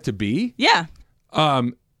want it to be? Yeah. I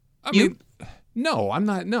mean, No, I'm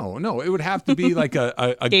not. No. It would have to be like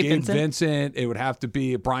a Gabe Vincent. It would have to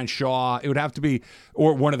be a Brian Shaw. It would have to be,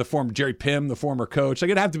 or one of the former, Jerry Pym, the former coach. Like,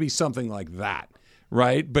 it'd have to be something like that,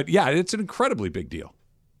 right? But yeah, it's an incredibly big deal.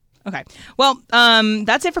 Okay. Well,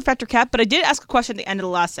 that's it for Factor Cap, but I did ask a question at the end of the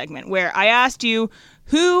last segment where I asked you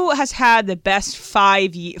who has had the best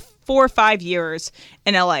 4 or 5 years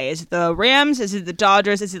in LA. Is it the Rams? Is it the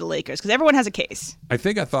Dodgers? Is it the Lakers? Because everyone has a case. I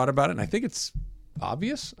think I thought about it, and I think it's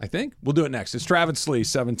obvious, I think. We'll do it next. It's Travis Lee,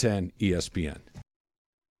 710 ESPN.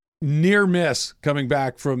 Near miss coming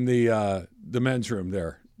back from the men's room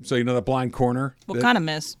there. So you know the blind corner? What kind of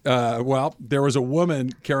miss? Well, there was a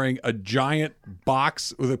woman carrying a giant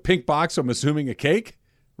box with a pink box, so I'm assuming a cake,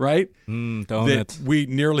 right? Donut. We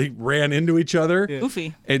nearly ran into each other. Yeah.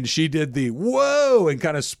 Oofy. And she did the whoa and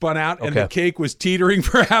kind of spun out, and the cake was teetering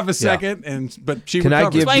for half a second, but she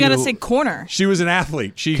recovered. That's why you got to say corner. She was an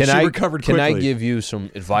athlete. She recovered quickly. Can I give you some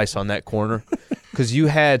advice on that corner? Because you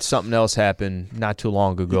had something else happen not too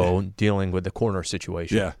long ago dealing with the corner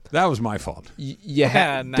situation. Yeah, that was my fault.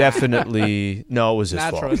 Definitely. No, it was his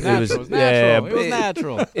fault. It was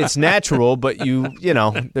natural. It's natural, but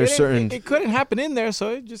there's certain. It couldn't happen in there, so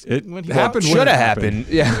it just happened. Should have happened.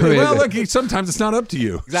 Yeah. Well, look, sometimes it's not up to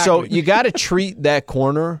you. Exactly. So you got to treat that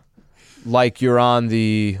corner like you're on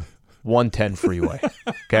the 110 freeway.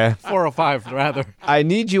 Okay. 405 rather. I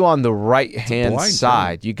need you on the right-hand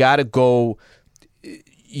side. You got to go.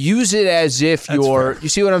 Use it as if you're. You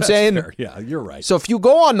see what I'm saying? Fair. Yeah, you're right. So if you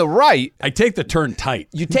go on the right, I take the turn tight.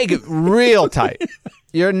 You take it real tight.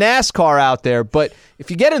 You're NASCAR out there, but if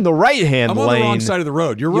you get in the right-hand lane, I'm on the wrong side of the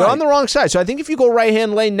road. You're right. You're on the wrong side. So I think if you go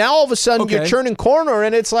right-hand lane, now all of a sudden you're turning corner,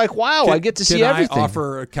 and it's like, wow, I get to see everything. Can I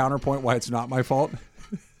offer a counterpoint why it's not my fault?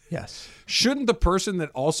 Yes. Shouldn't the person that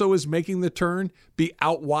also is making the turn be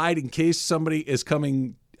out wide in case somebody is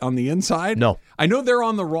coming on the inside? No. I know they're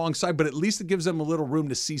on the wrong side, but at least it gives them a little room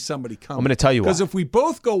to see somebody coming. I'm going to tell you why. Because if we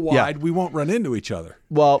both go wide, we won't run into each other.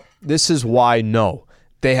 Well, this is why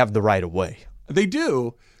they have the right of way. They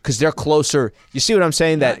do. Because they're closer. You see what I'm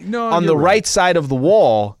saying? That on the right side of the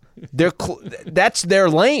wall, that's their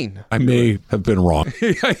lane. I may have been wrong.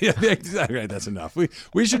 Yeah, exactly. Right, that's enough.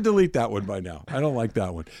 We should delete that one by now. I don't like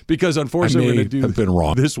that one. Because unfortunately, we're going to have been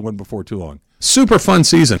wrong. This one before too long. Super fun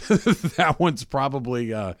season. That one's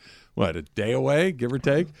probably, a day away, give or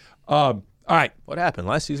take? All right. What happened?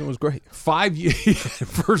 Last season was great. 5 years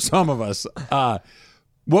for some of us.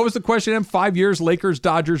 What was the question, Em? 5 years, Lakers,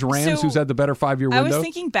 Dodgers, Rams, who's had the better 5-year window? I was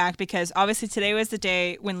thinking back because obviously today was the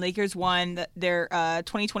day when Lakers won their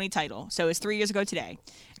 2020 title. So it was 3 years ago today.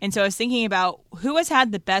 And so I was thinking about who has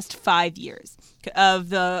had the best 5 years of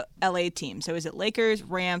the LA team. So is it Lakers,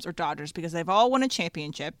 Rams, or Dodgers? Because they've all won a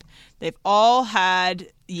championship. They've all had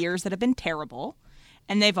years that have been terrible.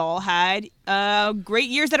 And they've all had great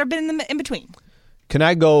years that have been in between. Can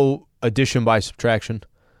I go addition by subtraction?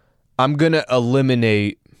 I'm going to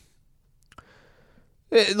eliminate.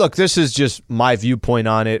 Look, this is just my viewpoint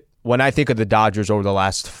on it. When I think of the Dodgers over the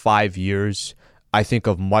last 5 years, I think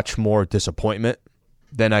of much more disappointment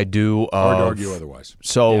than I do of. Hard to argue otherwise.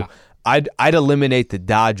 So I'd eliminate the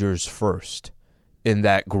Dodgers first in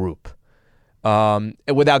that group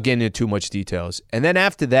without getting into too much details. And then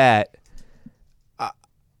after that,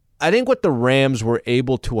 I think what the Rams were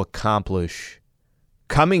able to accomplish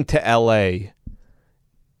coming to L.A.,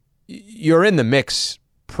 you're in the mix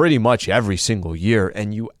pretty much every single year,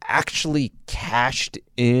 and you actually cashed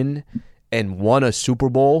in and won a Super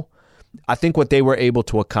Bowl. I think what they were able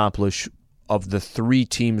to accomplish of the three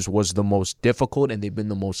teams was the most difficult, and they've been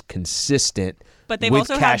the most consistent but they've with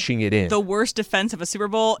also cashing it in. The worst defense of a Super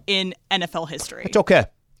Bowl in NFL history. It's okay.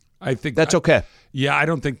 I think that's okay. Yeah, I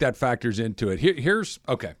don't think that factors into it. Here's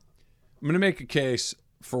okay. I'm going to make a case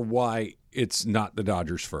for why it's not the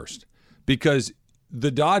Dodgers first, because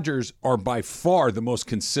the Dodgers are by far the most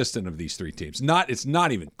consistent of these three teams. It's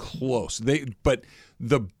not even close. But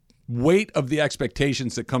the weight of the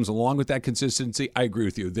expectations that comes along with that consistency, I agree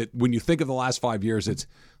with you. That when you think of the last 5 years, it's,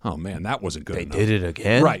 oh man, that wasn't good enough. They did it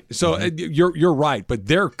again. Right. So you're right, but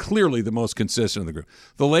they're clearly the most consistent of the group.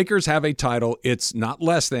 The Lakers have a title. It's not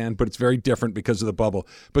less than, but it's very different because of the bubble.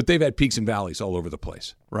 But they've had peaks and valleys all over the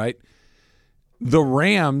place, right? The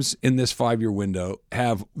Rams in this 5-year window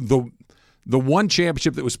have the one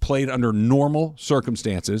championship that was played under normal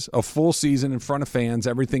circumstances, a full season in front of fans,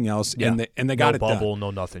 everything else, and they got it done. No bubble, no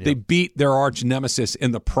nothing. They beat their arch nemesis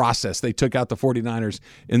in the process. They took out the 49ers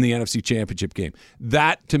in the NFC Championship game.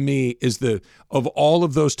 That, to me, is of all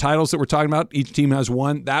of those titles that we're talking about, each team has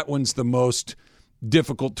one, that one's the most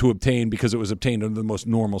difficult to obtain because it was obtained under the most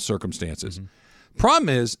normal circumstances. Mm-hmm. Problem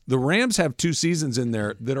is, the Rams have 2 seasons in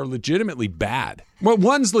there that are legitimately bad. Well,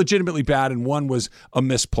 one's legitimately bad, and one was a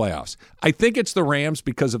missed playoffs. I think it's the Rams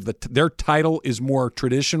because of their title is more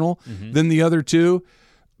traditional than the other two.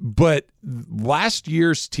 But last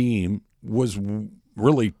year's team was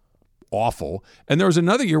really awful, and there was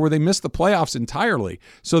another year where they missed the playoffs entirely.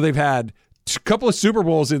 So they've had a couple of Super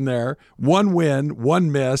Bowls in there, 1 win,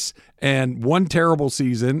 1 miss, and 1 terrible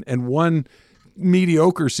season, and 1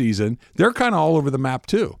 mediocre season. They're kind of all over the map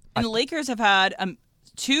too. And the Lakers have had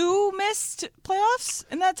 2 missed playoffs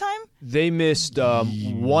in that time? They missed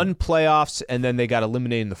 1 playoffs, and then they got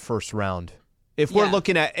eliminated in the first round. If we're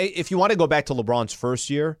looking at, if you want to go back to LeBron's first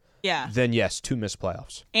year, then yes, 2 missed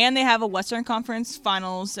playoffs. And they have a Western Conference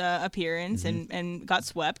Finals appearance and got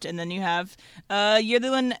swept. And then you have a year they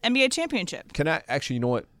won NBA championship. Can I actually, you know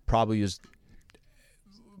what probably is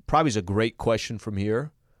a great question from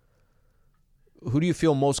here? Who do you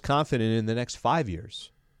feel most confident in the next 5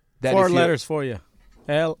 years? 4 letters for you.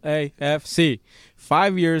 LAFC.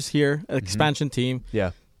 5 years here, expansion team.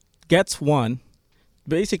 Yeah. Gets 1.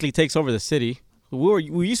 Basically takes over the city.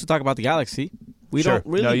 We used to talk about the Galaxy. We don't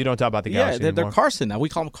really. No, you don't talk about the Galaxy anymore. They're Carson now. We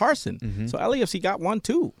call them Carson. So LAFC got 1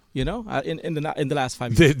 too. You know, in the last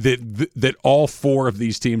 5 years. That all 4 of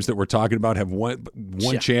these teams that we're talking about have won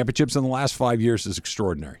championships in the last 5 years is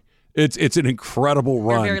extraordinary. It's an incredible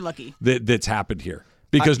run. We're very lucky. That's happened here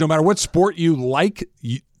because no matter what sport you like,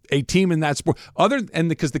 a team in that sport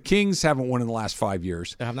because the Kings haven't won in the last 5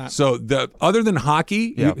 years. They have not. So other than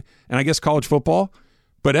hockey and I guess college football,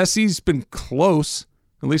 but SC's been close.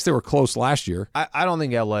 At least they were close last year. I don't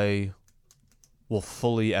think LA will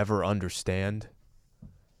fully ever understand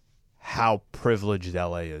how privileged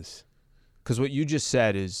LA is. Because what you just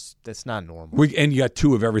said that's not normal. And you got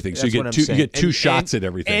 2 of everything. So you get 2 shots at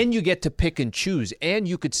everything. And you get to pick and choose. And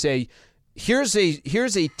you could say, here's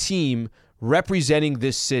a team representing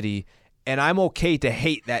this city, and I'm okay to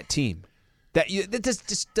hate that team. That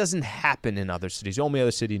just doesn't happen in other cities. The only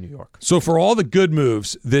other city, New York. So for all the good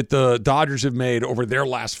moves that the Dodgers have made over their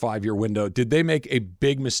last 5-year window, did they make a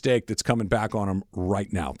big mistake that's coming back on them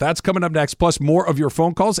right now? That's coming up next, plus more of your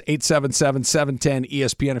phone calls,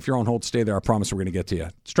 877-710-ESPN. If you're on hold, stay there. I promise we're going to get to you.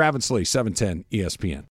 It's Travis Lee, 710 ESPN.